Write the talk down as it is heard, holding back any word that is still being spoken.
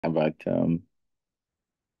about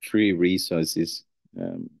free resources.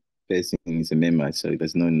 Um, Person is a member, so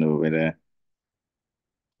does not know whether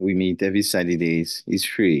we meet every Saturdays. It's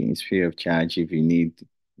free. It's free of charge if you need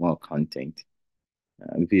more content.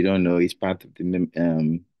 If you don't know, it's part of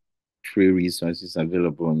the free resources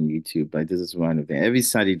available on YouTube. But this is one of them. Every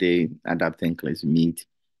Saturday, Adapting Class meet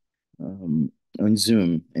um, on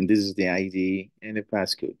Zoom, and this is the ID and the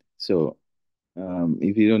passcode. So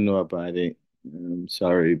if you don't know about it,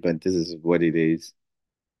 sorry, but this is what it is.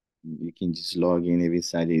 You can just log in every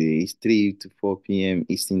Saturday. It's 3 to 4 p.m.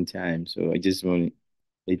 Eastern time. So I just want to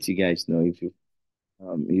let you guys know if you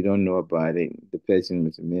don't know about it, the person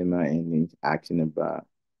was a member and is asking about.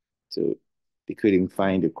 So they couldn't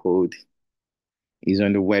find the code. It's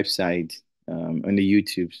on the website, on the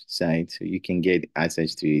YouTube site, so you can get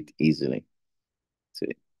access to it easily. So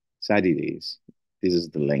Saturdays, this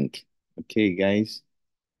is the link. Okay, guys.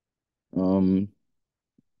 Um,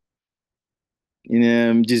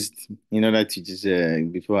 just in order to just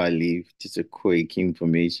before I leave, just a quick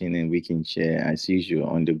information and we can share as usual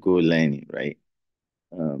on the go learning, right?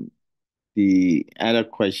 Um, the other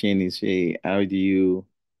question is, hey, how do you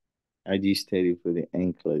study for the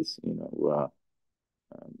NCLEX? Well,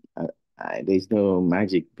 there's no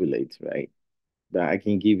magic bullet, right? But I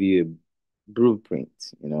can give you a blueprint,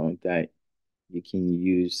 that you can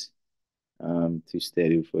use to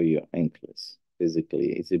study for your NCLEX.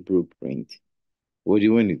 Basically, it's a blueprint. What do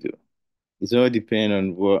you want to do? It's all depend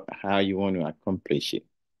on how you want to accomplish it.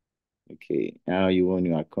 Okay, how you want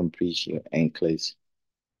to accomplish your NCLEX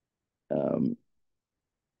um,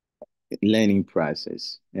 learning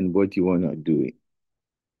process and what you want to do it.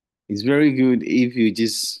 It's very good if you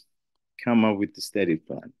just come up with the study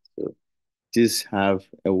plan. So just have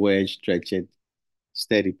a well-structured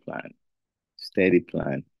study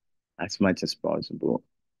plan as much as possible.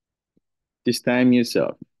 Just time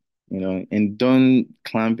yourself, and don't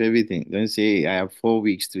clamp everything. Don't say, I have 4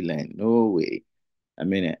 weeks to learn. No way. I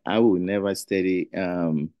mean, I will never study,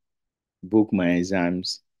 book my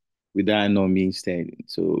exams without not me studying.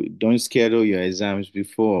 So don't schedule your exams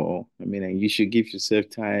before. I mean, and you should give yourself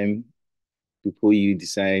time before you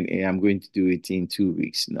decide, hey, I'm going to do it in 2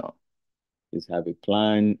 weeks. No, just have a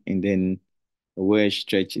plan and then a well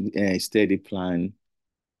stretch, steady plan,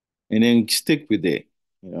 and then stick with it.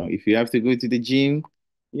 If you have to go to the gym,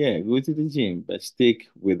 yeah, go to the gym, but stick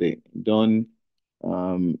with it. Don't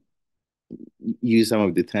um, use some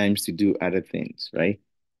of the times to do other things, right?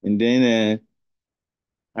 And then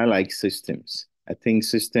I like systems. I think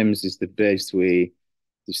systems is the best way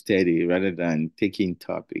to study rather than taking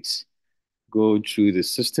topics. Go through the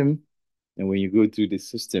system, and when you go through the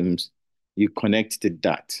systems, you connect the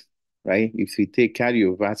dot, right? If you take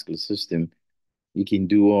cardiovascular system, you can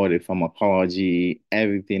do all the pharmacology,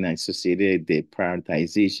 everything associated, the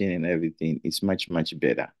prioritization and everything. It's much, much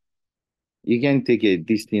better. You can take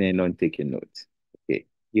this thing and don't take a note. Okay.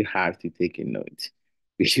 You have to take a note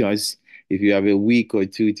because if you have a week or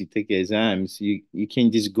two to take exams, you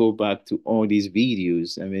can just go back to all these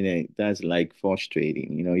videos. I mean, that's like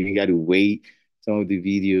frustrating. You got to wait some of the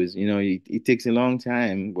videos. It takes a long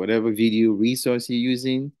time. Whatever video resource you're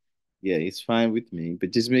using, yeah, it's fine with me. But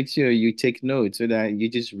just make sure you take notes so that you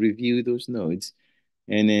just review those notes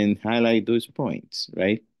and then highlight those points,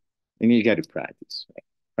 right? And you got to practice, right?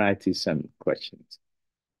 Practice some questions.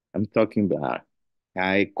 I'm talking about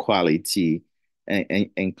high quality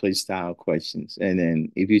and clear style questions. And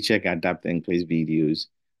then if you check Adapt English videos,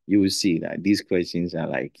 you will see that these questions are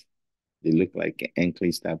like, they look like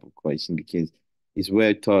English type of question because it's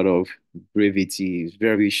well thought of, brevity is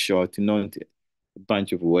very short, not a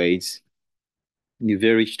bunch of words. You're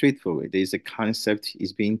very straightforward. There's a concept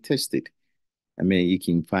is being tested. I mean, you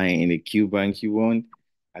can find any Q bank you want,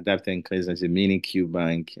 adapt and cleanse as a mini Q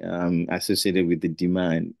bank associated with the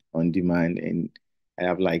demand on demand. And I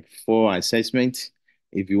have like 4 assessments.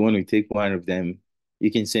 If you want to take one of them,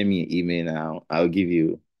 you can send me an email now. I'll give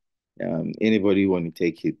you anybody want to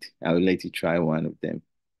take it. I would like to try one of them.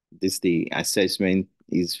 The assessment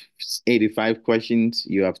is 85 questions.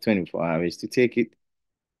 You have 24 hours to take it.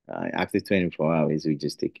 After 24 hours, we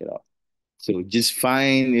just take it off. So just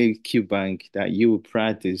find a Q bank that you will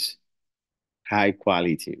practice high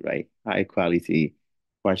quality, right? High quality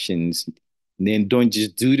questions. Then don't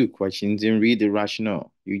just do the questions and read the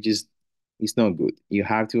rationale. It's not good. You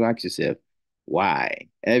have to ask yourself, why?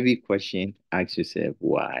 Every question, ask yourself,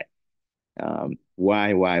 why?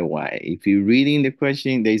 Why? If you're reading the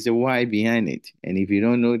question, there's a why behind it. And if you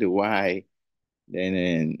don't know the why,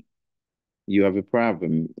 then you have a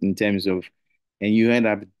problem in terms of, and you end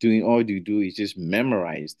up doing all you do is just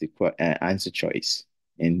memorize the answer choice.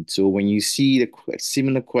 And so when you see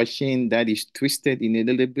similar question that is twisted in a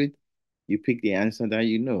little bit, you pick the answer that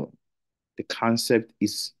you know. The concept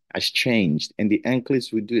is has changed, and the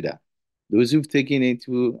NCLEX will do that. Those who've taken it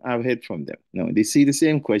will have heard from them. No, they see the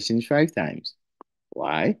same questions 5 times.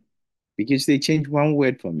 Why? Because they changed one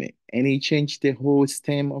word from it, and it changed the whole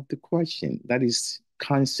stem of the question. That is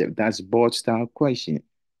concept. That's board style question.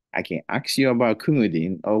 I can ask you about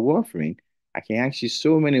Kunudin or warfarin. I can ask you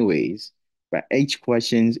so many ways, but each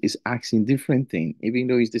question is asking different thing, even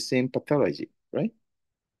though it's the same pathology, right?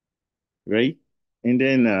 Right? And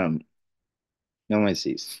then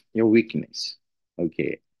nemesis, your weakness.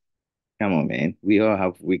 Okay, come on, man. We all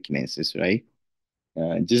have weaknesses, right?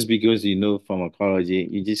 Just because you know pharmacology,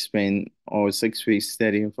 you just spend all 6 weeks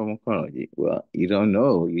studying pharmacology. Well, you don't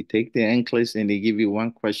know. You take the NCLEX and they give you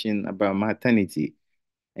one question about maternity,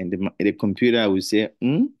 and the computer will say,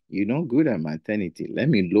 you're not good at maternity. Let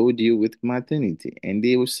me load you with maternity. And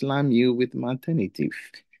they will slam you with maternity.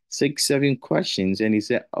 6, 7 questions. And he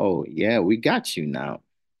said, oh, yeah, we got you now,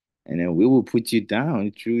 and then we will put you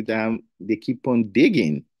down through that. They keep on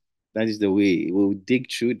digging. That is the way we'll dig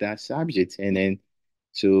through that subject, and then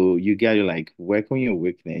so you gotta like work on your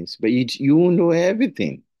weakness, but you won't know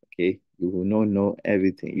everything. Okay, you will not know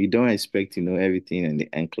everything. You don't expect to know everything in the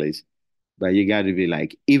NCLEX, but you got to be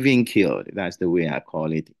like even killed. That's the way I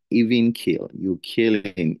call it. Even kill. You kill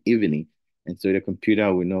in evening. And so the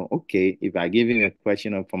computer will know, okay, if I give him a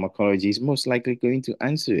question of pharmacology, he's most likely going to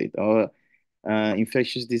answer it. Or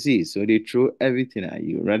infectious disease. So they throw everything at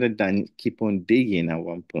you rather than keep on digging at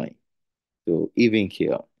one point. So even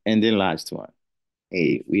kill. And then last one,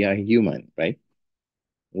 hey, we are human, right?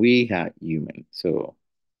 We are human. So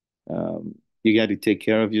you got to take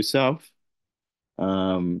care of yourself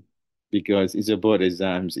um, because it's a board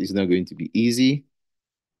exams. It's not going to be easy.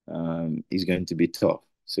 It's going to be tough.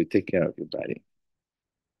 So take care of your body.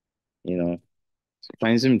 You know, so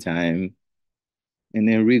find some time and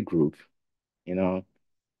then regroup. You know,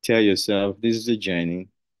 tell yourself this is a journey.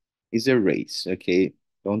 It's a race, okay?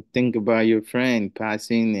 Don't think about your friend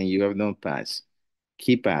passing and you have not passed.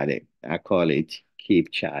 Keep at it. I call it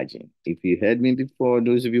keep charging. If you heard me before,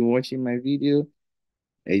 those of you watching my video,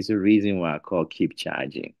 there's a reason why I call keep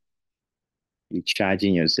charging. You're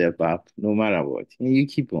charging yourself up no matter what. And you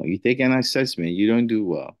keep on. You take an assessment, you don't do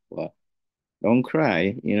well. Well, don't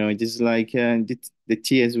cry. Just like the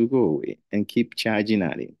tears will go away and keep charging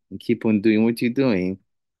at it and keep on doing what you're doing.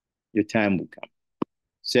 Your time will come.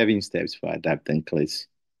 7 steps for adapt and class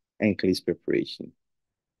preparation.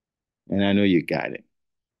 And I know you got it.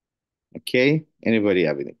 Okay? Anybody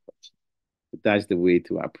have any question? But that's the way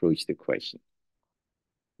to approach the question.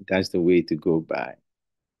 That's the way to go by.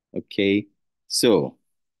 Okay? So,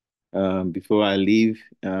 before I leave,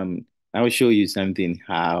 I will show you something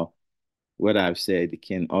how what I've said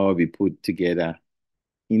can all be put together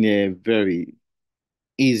in a very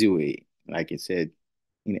easy way. Like I said,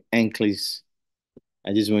 in English,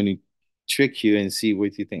 I just want to trick you and see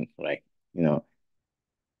what you think, right? You know,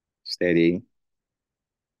 Steady,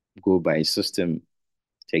 go by system,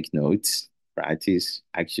 take notes, practice,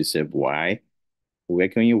 ask yourself why,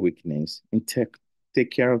 work on your weakness, and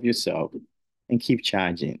take care of yourself and keep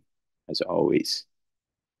charging as always.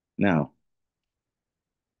 Now,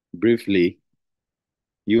 briefly,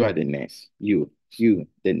 you are the next. You,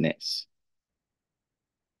 the next.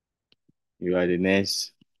 You are the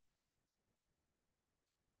next.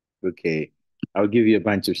 Okay. I'll give you a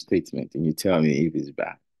bunch of statements and you tell me if it's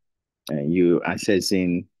bad. And you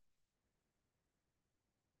assessing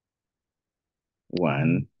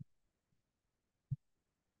one,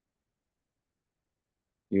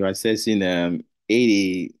 you assessing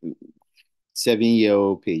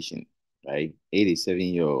 87-year-old patient, right?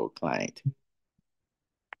 87-year-old client.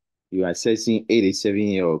 You assessing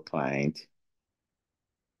 87-year-old client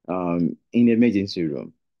in the emergency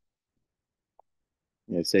room.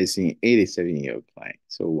 You're assessing 87-year-old client.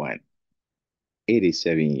 So one,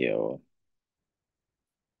 87-year-old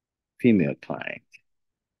female client,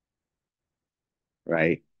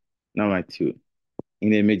 right? Number two, in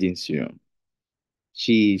the emergency room.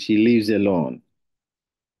 She lives alone,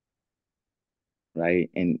 right?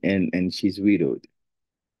 And she's widowed,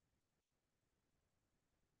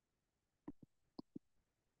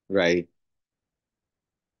 right?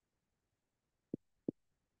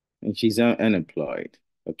 And she's unemployed.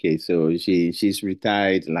 Okay, so she's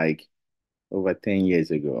retired like over 10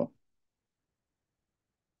 years ago,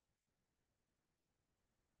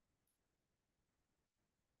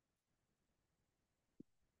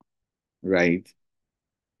 right?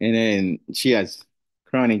 And then she has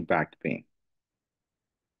chronic back pain.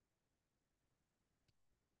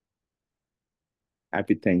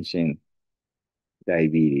 hypertension,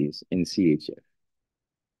 diabetes, and CHF.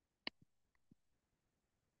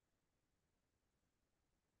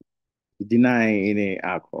 Deny any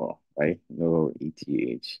alcohol, right? No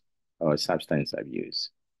ETH or substance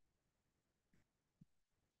abuse.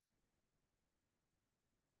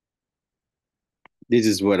 This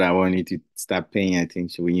is what I want you to start paying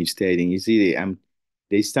attention when you're studying. You see,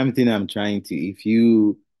 there's something I'm trying to. If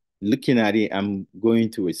you looking at it, I'm going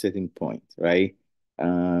to a certain point, right?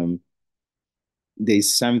 Um,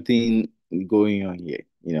 there's something going on here.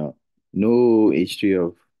 No history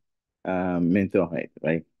of mental health,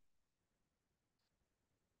 right?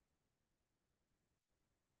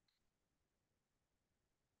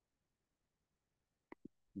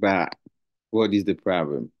 But what is the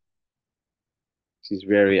problem? She's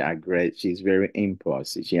very aggressive. She's very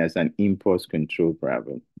impulsive. She has an impulse control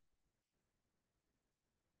problem.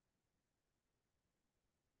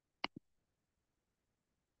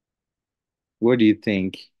 What do you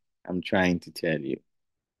think I'm trying to tell you?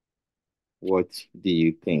 What do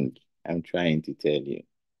you think I'm trying to tell you?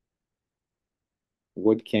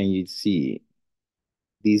 What can you see?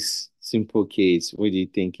 This simple case, what do you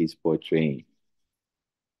think is portraying?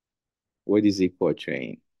 What is it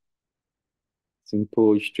portraying?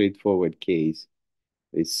 Simple, straightforward case.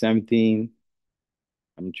 There's something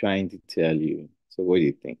I'm trying to tell you. So what do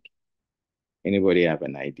you think? Anybody have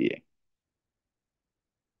an idea?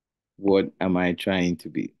 What am I trying to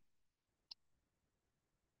be?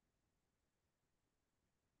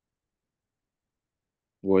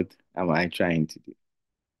 What am I trying to do?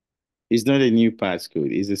 It's not a new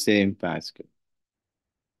passcode. It's the same passcode.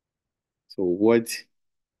 So what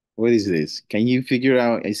is this? Can you figure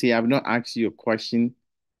out? I see I've not asked you a question,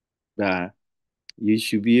 but you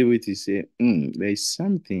should be able to say, there's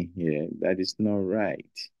something here that is not right.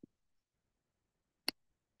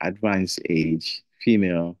 Advanced age,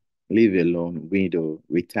 female, live alone, widow,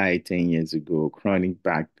 retired 10 years ago, chronic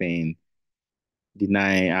back pain,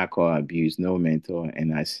 deny alcohol abuse, no mental,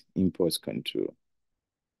 and has impulse control.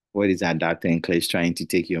 What is that Dr. Enclaves trying to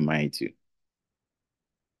take your mind to?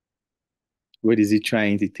 What is it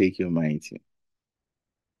trying to take your mind to?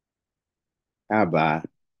 How about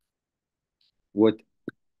what,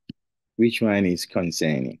 which one is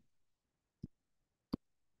concerning?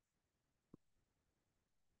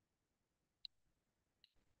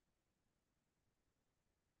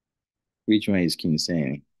 Which one is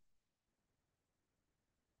concerning?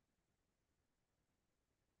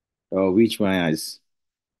 Or which one has,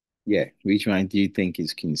 yeah, which one do you think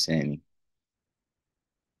is concerning?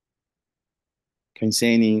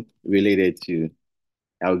 Concerning related to,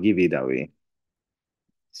 I'll give it away,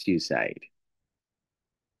 suicide.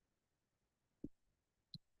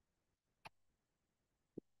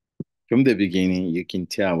 From the beginning, you can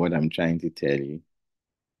tell what I'm trying to tell you,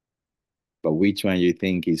 but which one you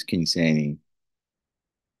think is concerning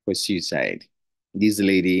for suicide? This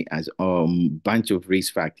lady has a bunch of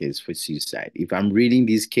risk factors for suicide. If I'm reading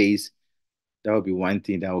this case, that will be one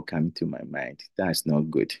thing that will come to my mind. That's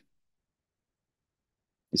not good.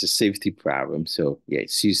 It's a safety problem. So, yeah,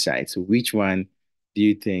 suicide. So, which one do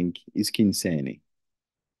you think is concerning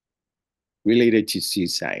related to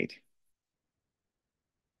suicide?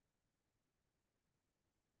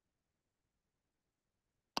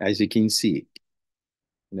 As you can see,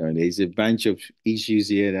 there's a bunch of issues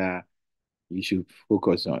here that you should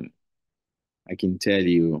focus on. I can tell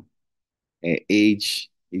you, age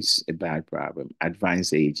is a bad problem.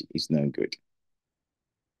 Advanced age is not good.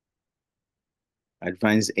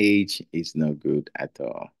 Advanced age is not good at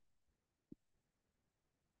all.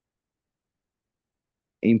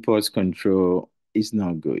 Impulse control is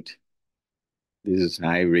not good. This is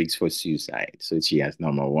high risk for suicide. So she has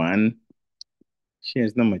number one. She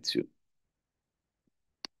has number two.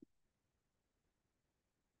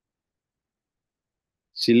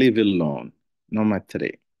 She live alone. Number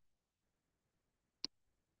three,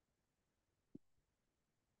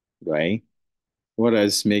 right? What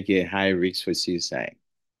does make a high risk for suicide?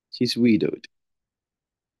 She's widowed.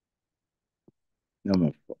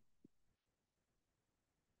 Number four.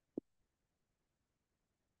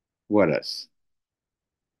 What else?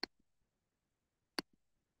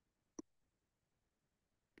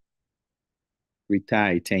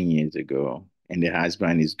 Retired 10 years ago and the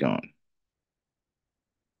husband is gone.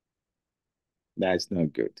 That's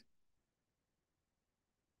not good.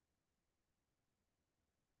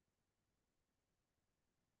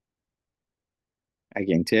 I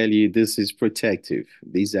can tell you this is protective.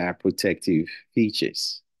 These are protective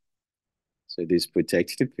features. So this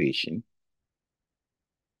protects the patient.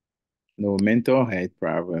 No mental health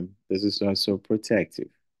problem. This is also protective.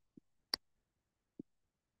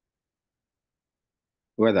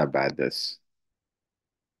 What about this?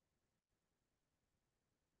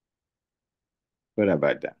 What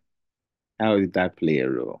about that? How did that play a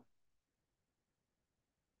role?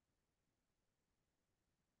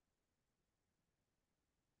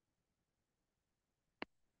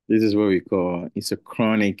 This is what we call it's a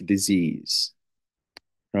chronic disease.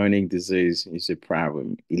 Chronic disease is a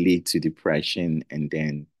problem. It leads to depression and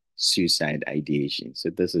then suicide ideation. So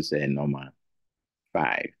this is a normal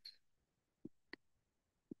five.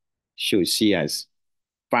 So she has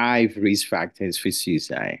five risk factors for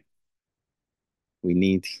suicide. We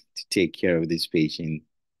need to take care of this patient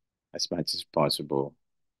as much as possible.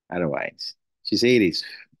 Otherwise, she's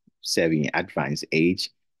 87, advanced age,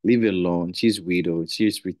 live alone. She's widowed.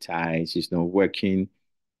 She's retired. She's not working.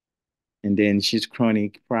 And then she's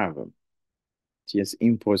chronic problem. She has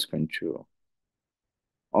impulse control.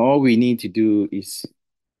 All we need to do is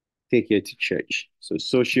take her to church. So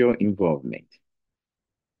social involvement.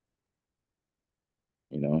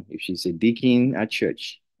 If she's a deacon at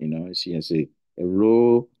church, she has a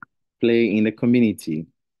role play in the community.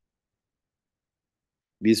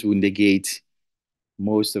 This will negate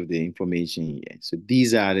most of the information here. So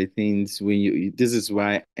these are the things this is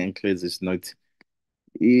why NCLEX is not,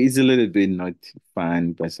 it's a little bit not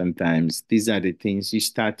fun, but sometimes these are the things you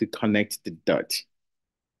start to connect the dot.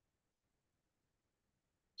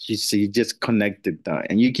 You just connect the dot,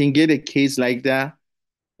 and you can get a case like that,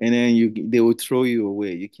 and then they will throw you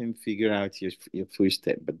away. You can figure out your first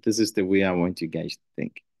step, but this is the way I want you guys to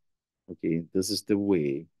think. Okay, this is the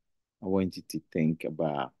way I want you to think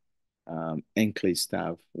about NCLEX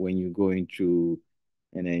stuff when you're going through,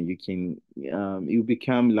 and then you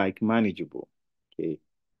become like manageable. Okay,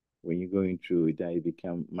 when you're going through that, you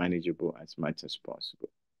become manageable as much as possible.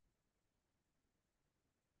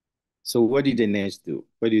 So what did the nurse do?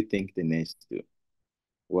 What do you think the nurse do?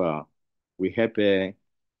 Well, we help her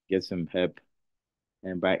get some help.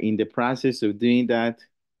 And by in the process of doing that,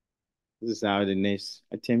 this is how the nurse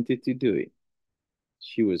attempted to do it.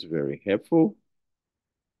 She was very helpful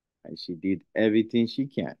and she did everything she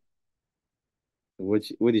can. What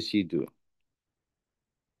did she do?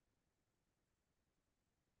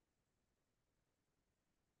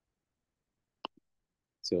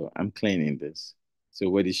 So I'm cleaning this. So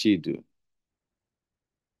what did she do?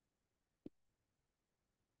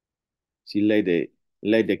 She let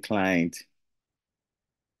the client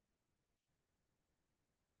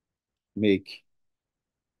make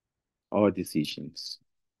all decisions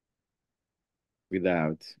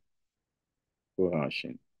without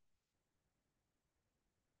coercion.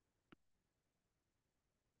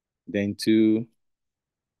 Then two,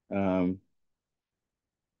 um,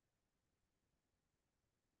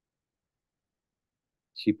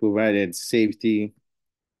 she provided safety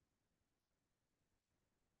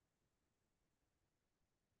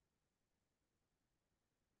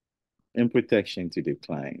and protection to the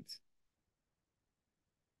client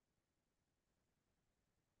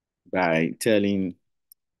by telling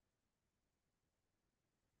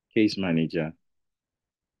case manager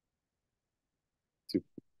to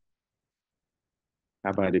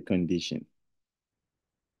about the condition.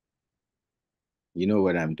 You know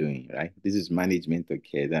what I'm doing, right? This is management of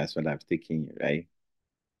care. That's what I've taken you, right?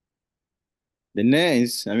 The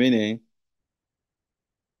nurse,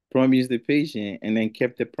 promised the patient and then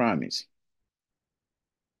kept the promise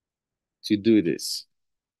to do this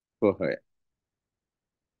for her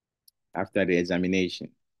after the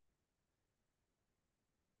examination.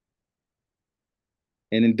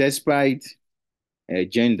 And despite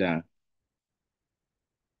gender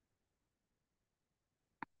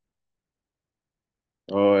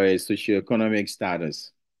or socioeconomic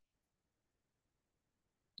status,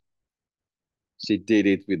 she did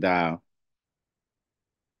it without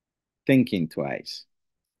thinking twice,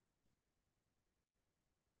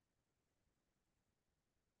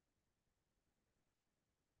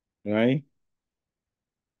 right?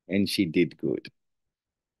 And she did good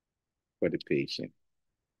for the patient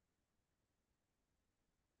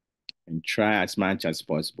and try as much as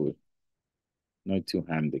possible not to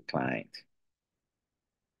harm the client.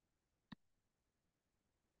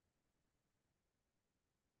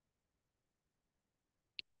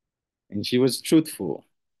 And she was truthful,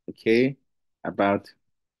 okay, about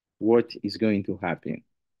what is going to happen.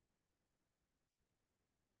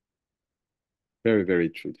 Very, very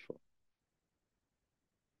truthful.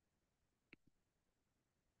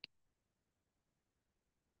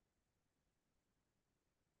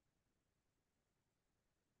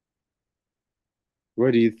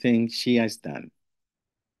 What do you think she has done?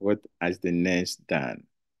 What has the nurse done?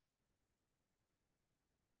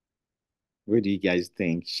 What do you guys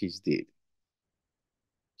think she's did?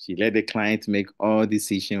 She let the client make all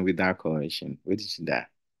decisions without coercion. What is that?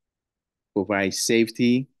 Provide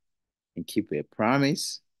safety and keep a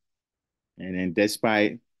promise. And then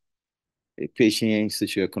despite a patient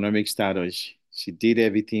socioeconomic status, she did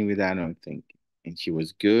everything without not thinking. And she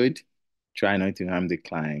was good, try not to harm the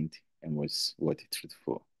client, and was what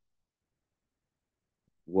truthful.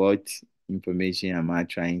 What information am I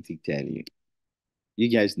trying to tell you? You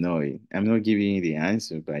guys know it. I'm not giving you the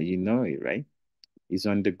answer, but you know it, right? It's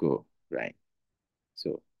on the go, right?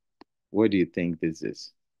 So, what do you think this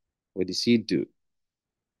is? What did she do?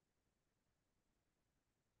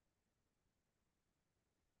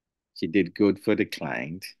 She did good for the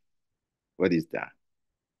client. What is that?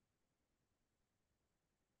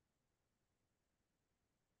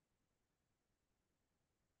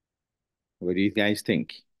 What do you guys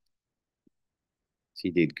think?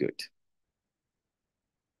 She did good.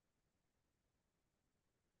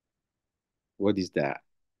 What is that?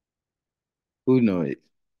 Who knows it?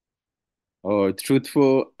 Or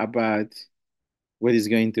truthful about what is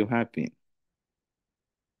going to happen?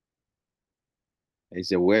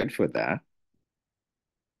 There's a word for that.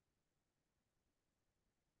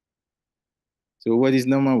 So, what is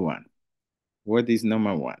number one? What is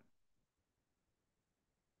number one?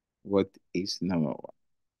 What is number one?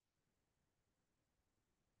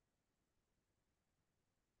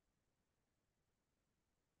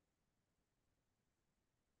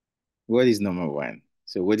 What is number one?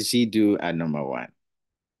 So, what did she do at number one?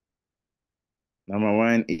 Number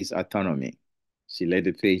one is autonomy. She let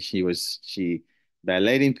the patient, she, by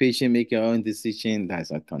letting patient make her own decision,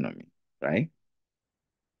 that's autonomy, right?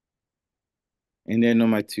 And then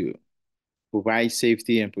number two, provide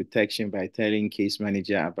safety and protection by telling case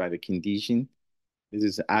manager about the condition. This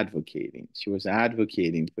is advocating. She was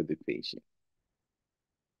advocating for the patient,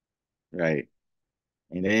 right?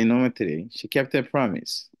 And then number three, she kept her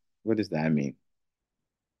promise. What does that mean?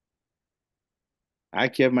 I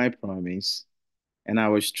kept my promise and I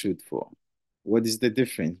was truthful. What is the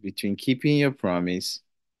difference between keeping your promise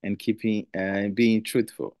and keeping being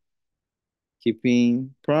truthful?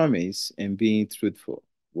 Keeping promise and being truthful.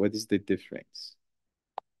 What is the difference?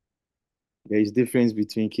 There is difference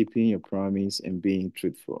between keeping your promise and being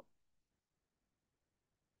truthful.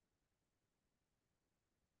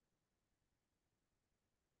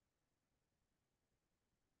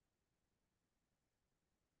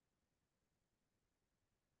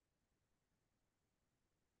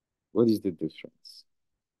 What is the difference?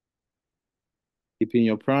 Keeping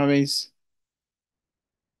your promise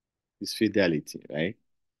is fidelity, right?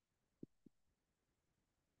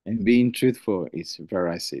 And being truthful is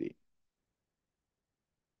veracity.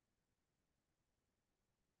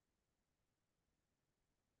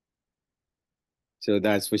 So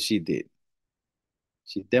that's what she did.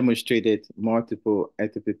 She demonstrated multiple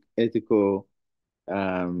ethical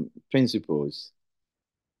principles.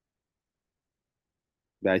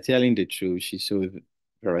 By telling the truth, she showed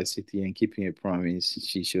veracity, and keeping a promise,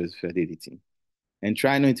 she shows fidelity. And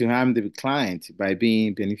try not to harm the client by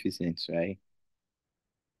being beneficent, right?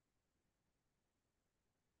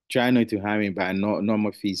 Try not to harm him by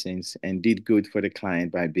normal feasance and did good for the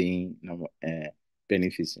client by being normal,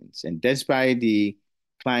 beneficent. And despite the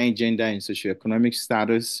client gender and socioeconomic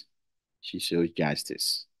status, she shows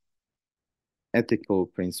justice. Ethical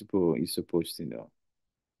principle you're supposed to know,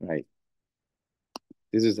 right?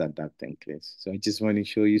 This is adapting class. So I just want to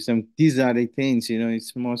show you some, these are the things, it's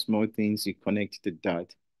small things, you connect the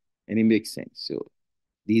dot and it makes sense. So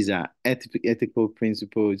these are ethical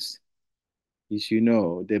principles. You should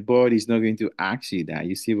know the board is not going to ask you that.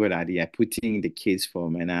 You see what they are putting in the case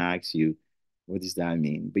form and I ask you, what does that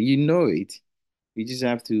mean? But you know it. You just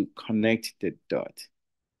have to connect the dot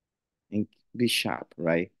and be sharp,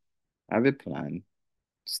 right? Have a plan,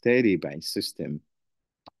 study by system,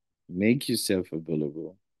 make yourself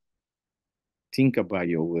available, think about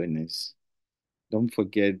your awareness. Don't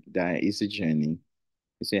forget that it's a journey.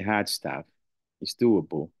 It's a hard stuff. It's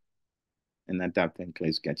doable. And adapt and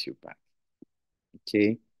class get you back.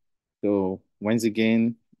 Okay. So once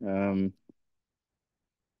again, on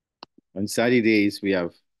Saturdays we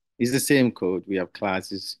have it's the same code. We have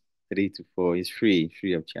classes 3 to 4. It's free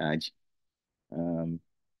of charge. Um,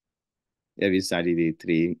 every Saturday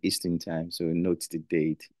 3 Eastern time. So note the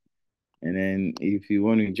date. And then if you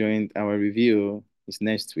want to join our review, it's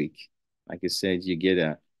next week. Like I said, you get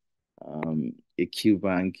a Q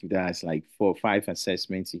bank that's like 4 or 5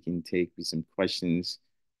 assessments you can take with some questions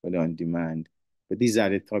for the on demand. But these are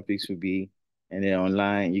the topics will be, and then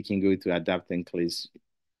online you can go to Adapt and Class,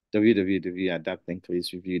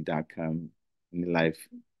 www.adaptandclassreview.com in the live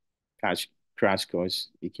crash course.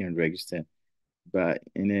 You can register. But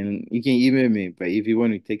and then you can email me. But if you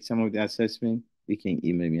want to take some of the assessment, you can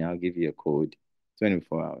email me. I'll give you a code,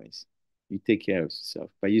 24 hours. You take care of yourself.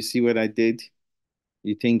 But you see what I did?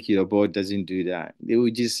 You think your board doesn't do that.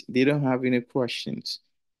 They don't have any questions.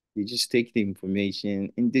 You just take the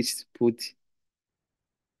information and just put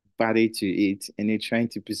body to it, and they're trying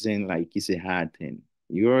to present like it's a hard thing.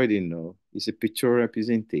 You already know it's a pictorial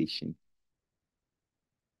representation.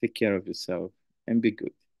 Take care of yourself and be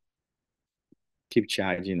good. Keep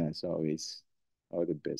charging as always. All the best.